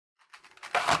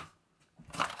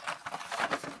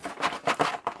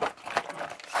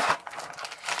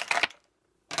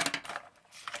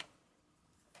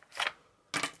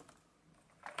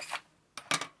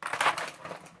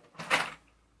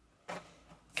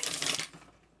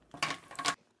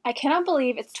I cannot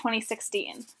believe it's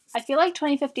 2016. I feel like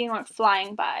 2015 went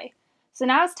flying by. So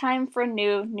now it's time for a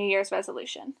new New Year's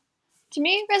resolution. To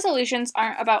me, resolutions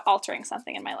aren't about altering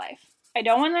something in my life. I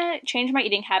don't want to change my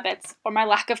eating habits or my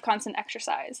lack of constant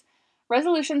exercise.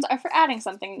 Resolutions are for adding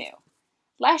something new.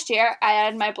 Last year, I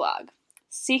added my blog,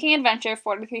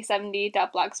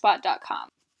 seekingadventure4370.blogspot.com.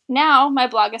 Now, my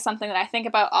blog is something that I think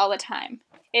about all the time.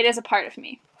 It is a part of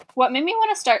me. What made me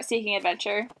want to start Seeking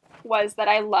Adventure was that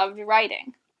I loved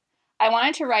writing. I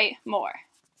wanted to write more.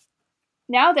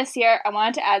 Now this year, I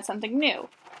wanted to add something new.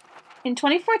 In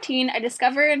 2014, I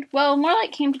discovered, more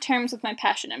like came to terms with my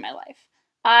passion in my life.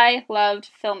 I loved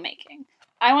filmmaking.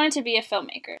 I wanted to be a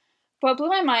filmmaker. But what blew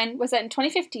my mind was that in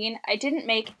 2015, I didn't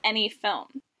make any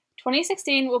film.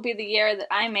 2016 will be the year that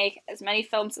I make as many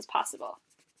films as possible.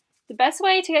 The best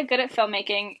way to get good at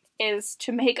filmmaking is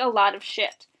to make a lot of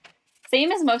shit.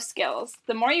 Same as most skills,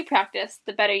 the more you practice,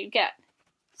 the better you get.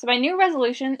 So my new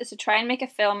resolution is to try and make a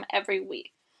film every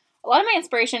week. A lot of my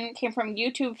inspiration came from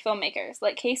YouTube filmmakers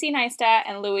like Casey Neistat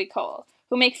and Louis Cole,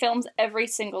 who make films every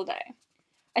single day.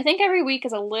 I think every week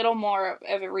is a little more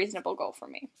of a reasonable goal for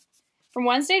me. From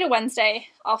Wednesday to Wednesday,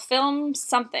 I'll film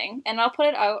something and I'll put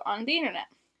it out on the internet.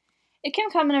 It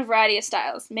can come in a variety of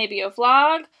styles, maybe a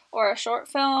vlog, or a short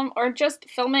film, or just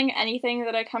filming anything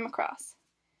that I come across.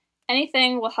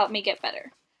 Anything will help me get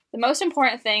better. The most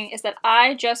important thing is that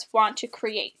I just want to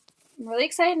create. I'm really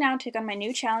excited now to take on my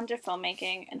new challenge of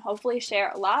filmmaking and hopefully share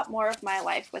a lot more of my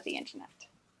life with the internet.